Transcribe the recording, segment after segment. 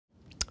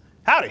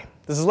Howdy,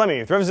 this is Lemmy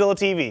with Revzilla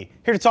TV,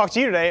 here to talk to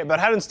you today about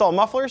how to install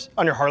mufflers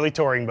on your Harley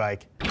touring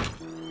bike.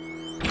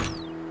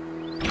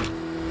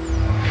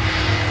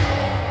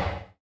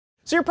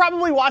 So you're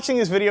probably watching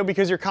this video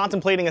because you're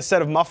contemplating a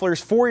set of mufflers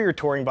for your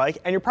touring bike,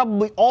 and you're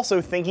probably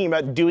also thinking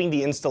about doing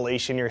the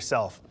installation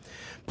yourself.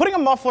 Putting a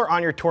muffler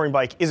on your touring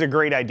bike is a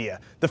great idea.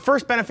 The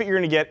first benefit you're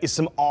going to get is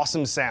some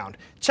awesome sound.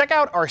 Check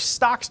out our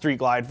stock Street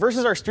Glide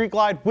versus our Street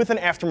Glide with an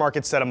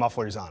aftermarket set of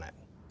mufflers on it.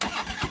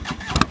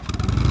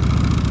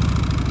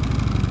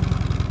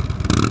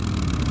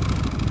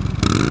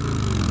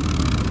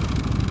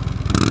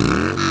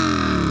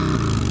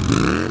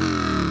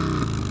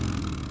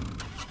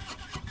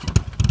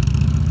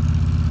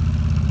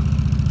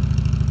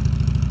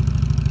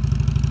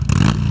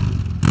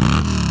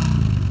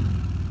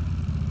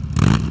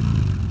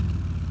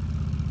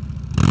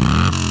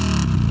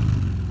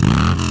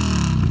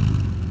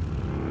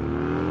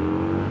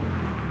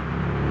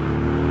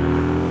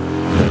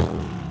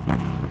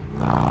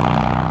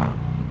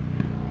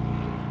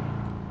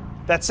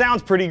 That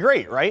sounds pretty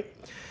great, right?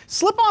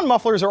 Slip-on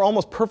mufflers are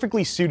almost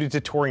perfectly suited to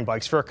touring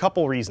bikes for a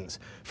couple reasons.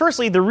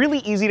 Firstly, they're really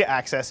easy to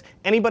access.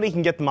 Anybody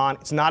can get them on.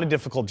 It's not a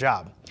difficult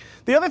job.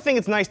 The other thing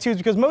that's nice too is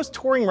because most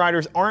touring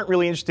riders aren't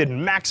really interested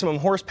in maximum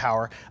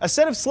horsepower, a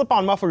set of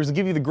slip-on mufflers will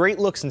give you the great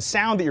looks and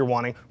sound that you're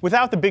wanting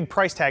without the big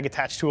price tag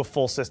attached to a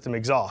full system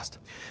exhaust.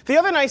 The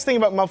other nice thing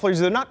about mufflers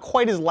is they're not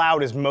quite as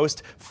loud as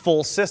most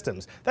full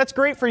systems. That's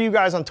great for you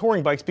guys on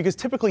touring bikes because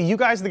typically you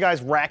guys are the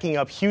guys racking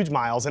up huge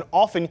miles, and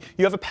often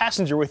you have a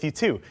passenger with you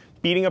too.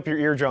 Beating up your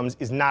eardrums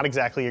is not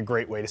exactly a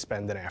great way to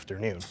spend an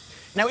afternoon.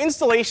 Now,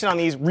 installation on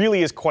these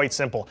really is quite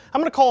simple.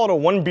 I'm going to call it a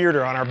one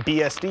bearder on our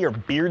BSD, or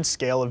beard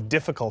scale of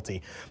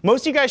difficulty.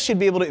 Most of you guys should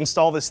be able to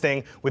install this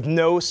thing with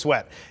no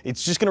sweat.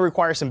 It's just going to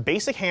require some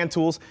basic hand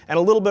tools and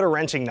a little bit of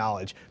wrenching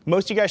knowledge.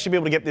 Most of you guys should be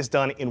able to get this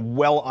done in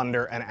well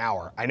under an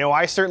hour. I know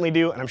I certainly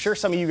do, and I'm sure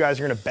some of you guys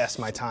are going to best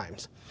my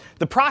times.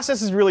 The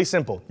process is really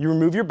simple. You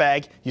remove your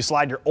bag, you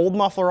slide your old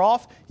muffler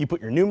off, you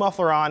put your new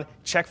muffler on,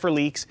 check for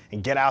leaks,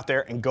 and get out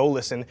there and go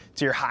listen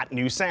to your hot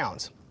new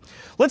sounds.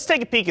 Let's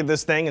take a peek at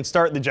this thing and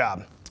start the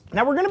job.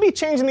 Now we're going to be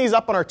changing these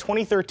up on our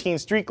 2013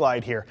 Street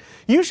Glide here.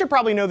 You should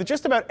probably know that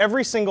just about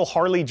every single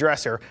Harley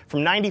dresser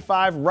from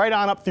 95 right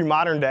on up through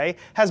modern day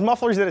has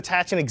mufflers that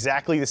attach in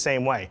exactly the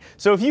same way.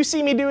 So if you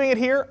see me doing it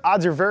here,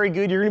 odds are very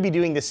good you're going to be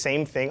doing the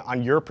same thing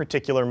on your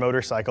particular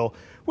motorcycle,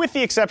 with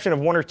the exception of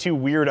one or two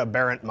weird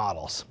aberrant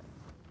models.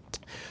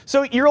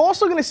 So you're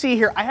also going to see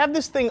here, I have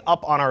this thing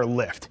up on our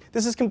lift.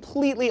 This is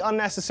completely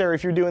unnecessary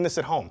if you're doing this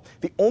at home.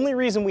 The only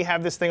reason we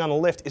have this thing on the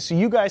lift is so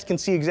you guys can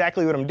see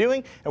exactly what I'm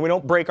doing and we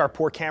don't break our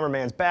poor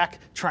cameraman's back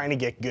trying to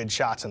get good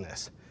shots on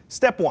this.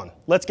 Step one,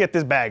 let's get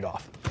this bag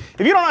off.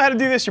 If you don't know how to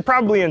do this, you're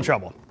probably in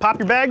trouble. Pop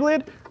your bag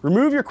lid,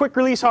 remove your quick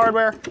release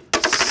hardware,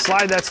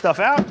 slide that stuff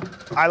out.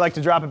 I like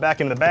to drop it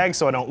back into the bag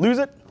so I don't lose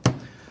it.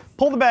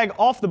 Pull the bag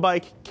off the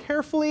bike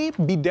carefully,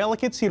 be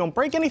delicate so you don't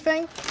break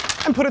anything,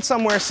 and put it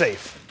somewhere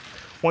safe.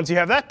 Once you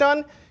have that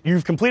done,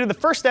 you've completed the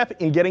first step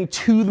in getting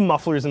to the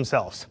mufflers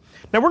themselves.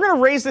 Now we're going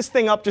to raise this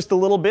thing up just a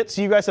little bit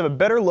so you guys have a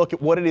better look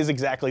at what it is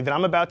exactly that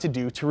I'm about to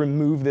do to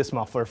remove this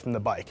muffler from the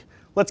bike.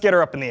 Let's get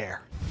her up in the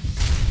air.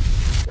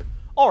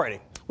 Alrighty,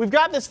 we've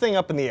got this thing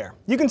up in the air.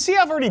 You can see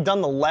I've already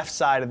done the left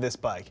side of this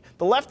bike.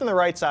 The left and the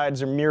right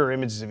sides are mirror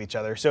images of each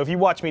other, so if you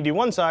watch me do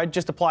one side,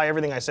 just apply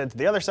everything I said to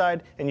the other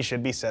side and you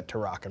should be set to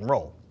rock and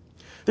roll.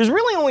 There's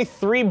really only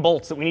 3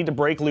 bolts that we need to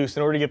break loose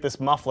in order to get this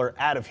muffler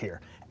out of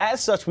here.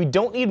 As such, we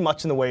don't need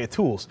much in the way of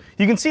tools.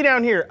 You can see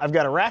down here, I've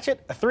got a ratchet,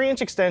 a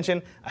 3-inch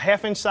extension, a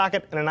 1/2-inch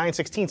socket, and a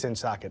 9/16-inch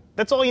socket.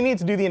 That's all you need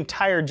to do the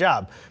entire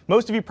job.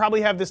 Most of you probably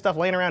have this stuff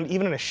laying around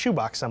even in a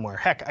shoebox somewhere.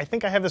 Heck, I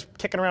think I have this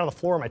kicking around on the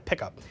floor of my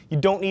pickup. You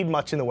don't need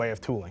much in the way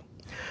of tooling.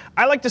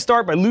 I like to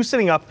start by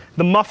loosening up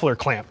the muffler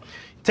clamp.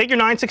 Take your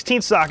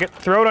 9/16 socket,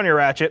 throw it on your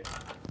ratchet,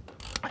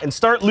 and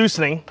start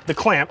loosening the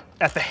clamp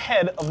at the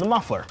head of the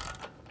muffler.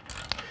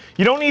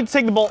 You don't need to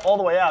take the bolt all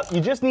the way out,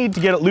 you just need to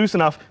get it loose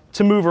enough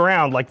to move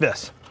around like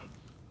this.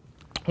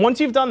 Once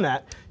you've done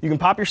that, you can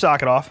pop your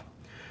socket off,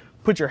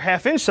 put your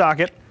 1/2-inch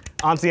socket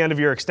onto the end of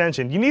your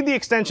extension. You need the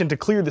extension to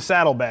clear the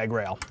saddlebag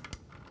rail.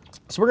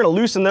 So we're going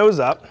to loosen those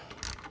up.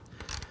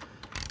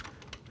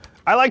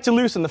 I like to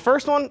loosen the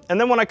first one, and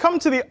then when I come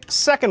to the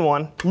second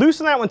one,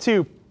 loosen that one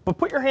too, but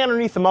put your hand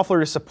underneath the muffler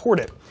to support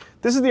it.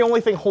 This is the only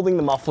thing holding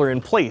the muffler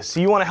in place, so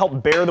you want to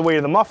help bear the weight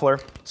of the muffler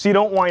so you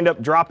don't wind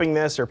up dropping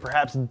this or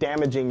perhaps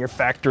damaging your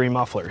factory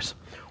mufflers.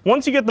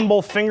 Once you get them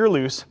both finger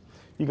loose,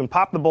 you can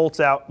pop the bolts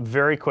out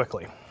very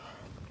quickly.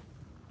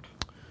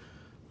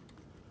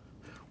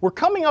 We're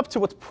coming up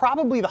to what's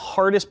probably the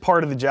hardest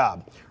part of the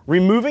job,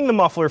 removing the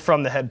muffler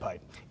from the head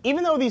pipe.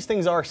 Even though these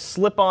things are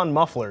slip-on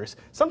mufflers,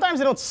 sometimes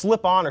they don't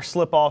slip on or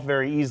slip off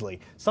very easily.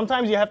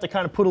 Sometimes you have to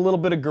kind of put a little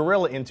bit of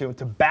gorilla into them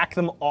to back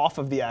them off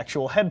of the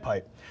actual head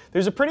pipe.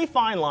 There's a pretty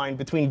fine line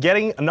between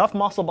getting enough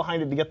muscle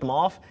behind it to get them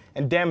off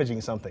and damaging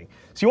something.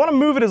 So you want to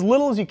move it as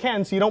little as you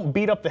can so you don't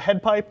beat up the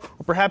head pipe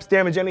or perhaps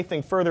damage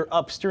anything further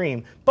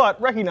upstream.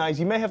 But recognize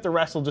you may have to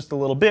wrestle just a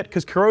little bit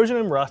because corrosion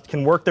and rust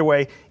can work their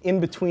way in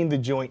between the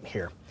joint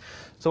here.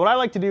 So what I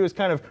like to do is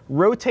kind of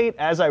rotate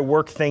as I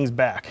work things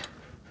back.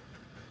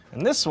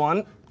 And this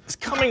one is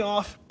coming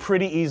off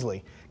pretty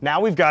easily. Now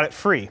we've got it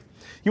free.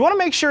 You want to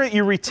make sure that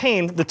you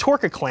retain the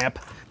Torque clamp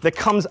that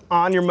comes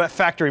on your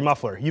factory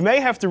muffler. You may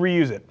have to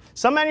reuse it.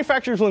 Some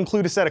manufacturers will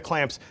include a set of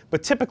clamps,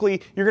 but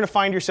typically you're going to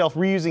find yourself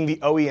reusing the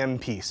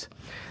OEM piece.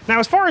 Now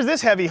as far as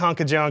this heavy hunk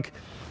of junk,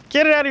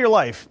 get it out of your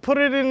life. Put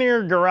it in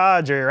your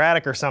garage or your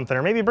attic or something,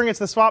 or maybe bring it to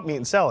the swap meet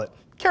and sell it.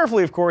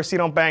 Carefully, of course, so you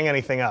don't bang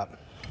anything up.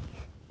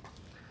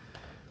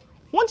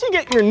 Once you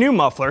get your new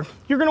muffler,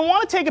 you're going to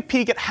want to take a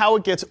peek at how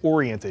it gets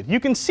oriented. You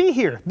can see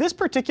here, this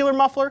particular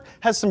muffler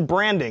has some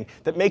branding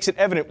that makes it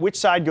evident which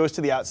side goes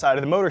to the outside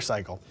of the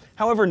motorcycle.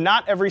 However,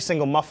 not every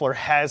single muffler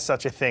has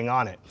such a thing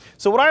on it.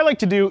 So what I like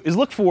to do is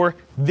look for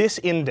this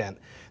indent.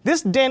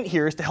 This dent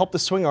here is to help the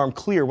swing arm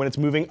clear when it's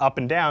moving up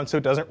and down so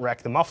it doesn't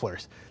wreck the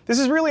mufflers. This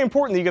is really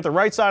important that you get the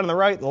right side on the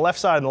right and the left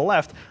side on the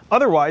left.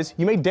 Otherwise,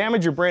 you may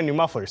damage your brand new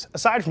mufflers.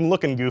 Aside from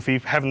looking goofy,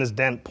 having this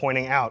dent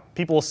pointing out,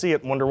 people will see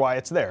it and wonder why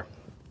it's there.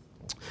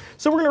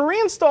 So we're going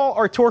to reinstall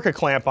our Torque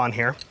clamp on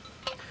here.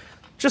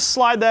 Just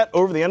slide that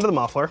over the end of the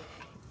muffler.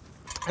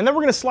 And then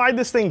we're going to slide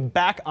this thing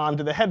back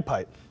onto the head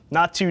pipe.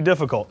 Not too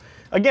difficult.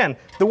 Again,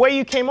 the way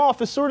you came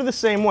off is sort of the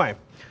same way.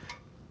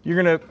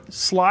 You're going to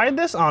slide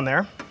this on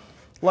there,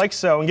 like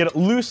so, and get it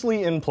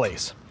loosely in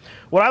place.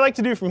 What I like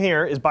to do from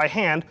here is by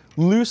hand,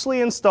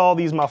 loosely install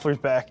these mufflers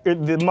back,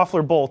 the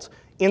muffler bolts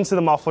into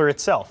the muffler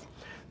itself.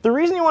 The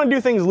reason you want to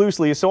do things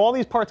loosely is so all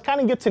these parts kind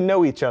of get to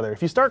know each other.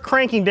 If you start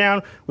cranking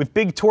down with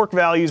big torque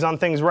values on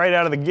things right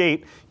out of the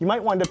gate, you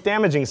might wind up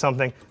damaging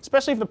something,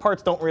 especially if the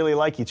parts don't really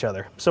like each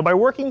other. So by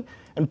working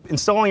and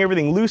installing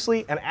everything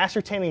loosely and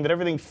ascertaining that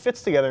everything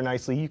fits together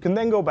nicely, you can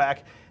then go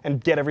back and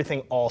get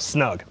everything all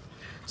snug.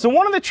 So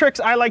one of the tricks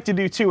I like to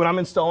do too when I'm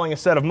installing a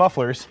set of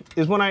mufflers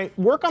is when I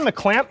work on the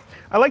clamp,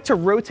 I like to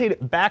rotate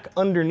it back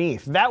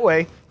underneath. That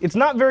way, it's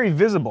not very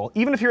visible.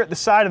 Even if you're at the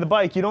side of the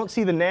bike, you don't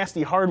see the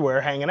nasty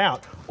hardware hanging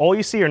out. All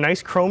you see are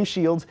nice chrome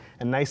shields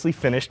and nicely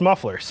finished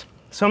mufflers.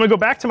 So I'm going to go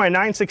back to my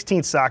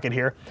 9/16 socket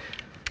here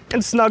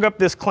and snug up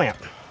this clamp.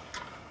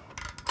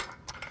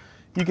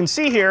 You can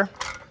see here,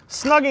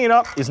 snugging it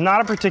up is not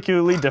a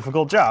particularly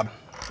difficult job.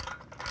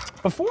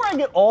 Before I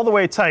get all the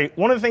way tight,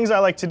 one of the things I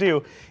like to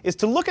do is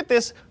to look at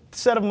this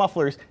set of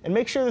mufflers and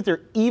make sure that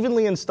they're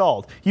evenly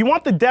installed. You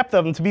want the depth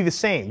of them to be the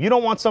same. You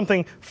don't want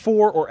something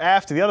fore or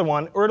aft to the other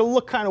one, or it'll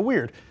look kind of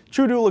weird.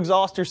 True dual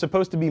exhausts are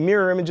supposed to be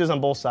mirror images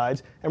on both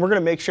sides, and we're going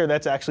to make sure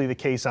that's actually the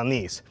case on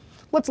these.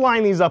 Let's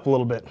line these up a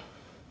little bit.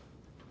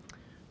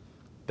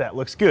 That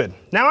looks good.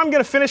 Now I'm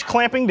going to finish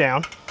clamping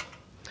down,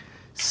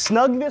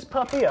 snug this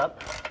puppy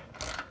up,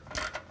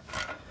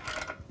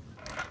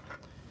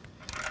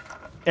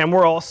 and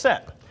we're all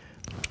set.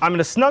 I'm going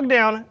to snug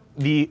down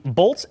the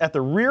bolts at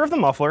the rear of the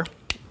muffler,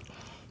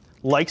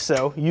 like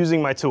so,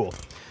 using my tool.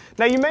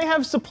 Now you may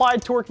have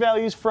supplied torque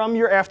values from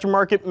your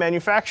aftermarket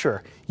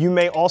manufacturer. You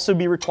may also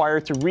be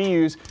required to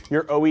reuse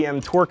your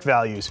OEM torque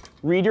values.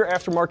 Read your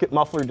aftermarket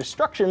muffler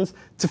instructions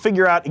to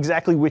figure out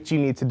exactly which you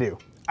need to do.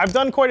 I've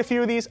done quite a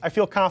few of these. I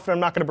feel confident I'm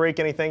not going to break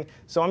anything,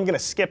 so I'm going to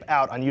skip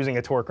out on using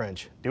a torque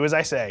wrench. Do as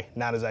I say,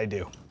 not as I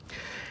do.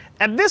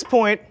 At this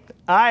point,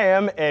 I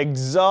am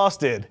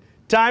exhausted.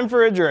 Time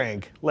for a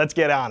drink. Let's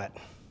get on it.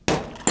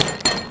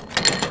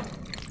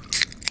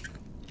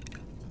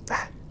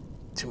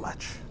 Too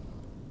much.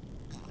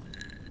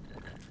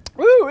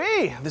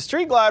 Woo-wee! The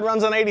Street Glide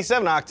runs on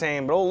 87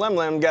 octane, but old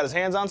Lem got his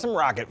hands on some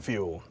rocket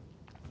fuel.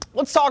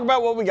 Let's talk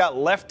about what we got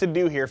left to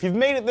do here. If you've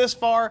made it this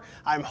far,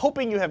 I'm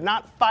hoping you have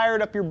not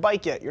fired up your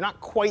bike yet. You're not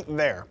quite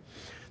there.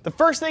 The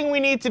first thing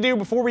we need to do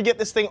before we get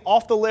this thing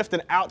off the lift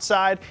and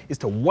outside is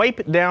to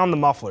wipe down the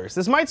mufflers.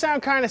 This might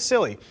sound kind of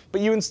silly,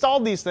 but you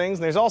installed these things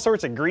and there's all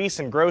sorts of grease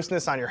and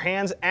grossness on your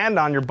hands and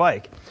on your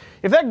bike.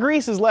 If that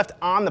grease is left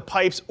on the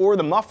pipes or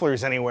the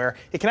mufflers anywhere,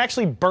 it can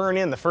actually burn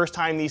in the first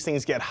time these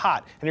things get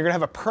hot, and you're going to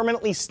have a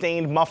permanently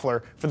stained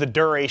muffler for the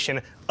duration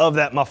of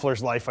that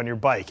muffler's life on your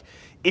bike.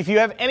 If you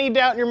have any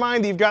doubt in your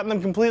mind that you've gotten them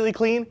completely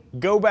clean,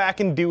 go back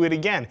and do it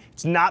again.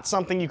 It's not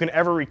something you can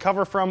ever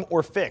recover from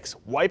or fix.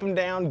 Wipe them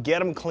down, get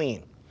them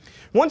clean.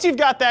 Once you've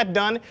got that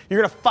done,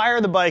 you're going to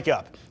fire the bike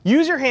up.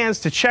 Use your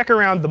hands to check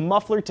around the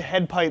muffler to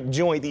head pipe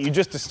joint that you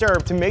just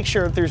disturbed to make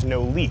sure that there's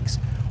no leaks.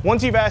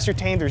 Once you've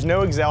ascertained there's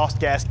no exhaust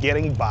gas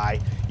getting by,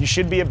 you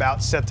should be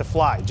about set to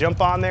fly. Jump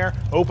on there,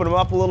 open them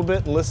up a little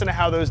bit, and listen to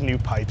how those new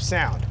pipes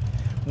sound.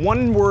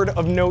 One word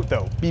of note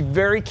though, be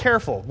very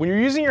careful. When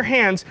you're using your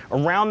hands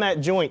around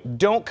that joint,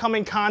 don't come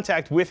in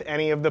contact with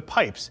any of the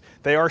pipes.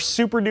 They are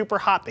super duper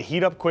hot, they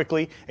heat up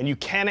quickly, and you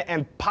can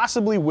and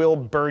possibly will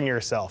burn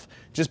yourself.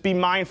 Just be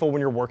mindful when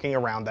you're working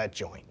around that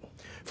joint.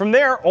 From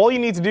there, all you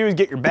need to do is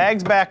get your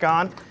bags back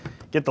on,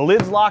 get the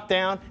lids locked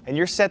down, and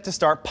you're set to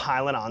start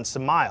piling on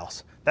some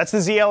miles. That's the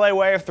ZLA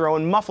way of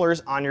throwing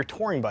mufflers on your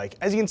touring bike.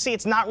 As you can see,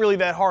 it's not really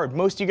that hard.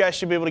 Most of you guys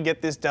should be able to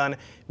get this done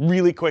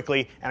really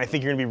quickly, and I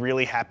think you're gonna be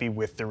really happy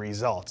with the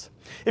results.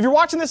 If you're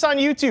watching this on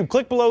YouTube,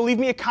 click below, leave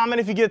me a comment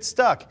if you get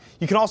stuck.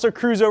 You can also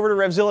cruise over to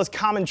Revzilla's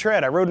Common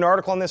Tread. I wrote an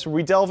article on this where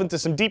we delve into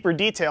some deeper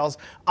details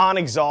on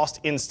exhaust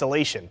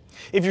installation.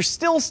 If you're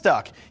still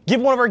stuck,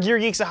 give one of our Gear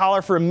Geeks a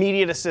holler for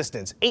immediate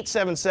assistance.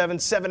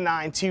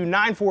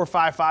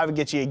 877-792-9455 will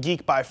get you a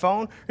geek by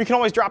phone, or you can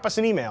always drop us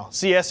an email,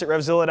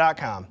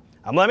 cs@revzilla.com.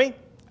 I'm Lemmy,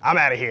 I'm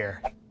out of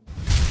here.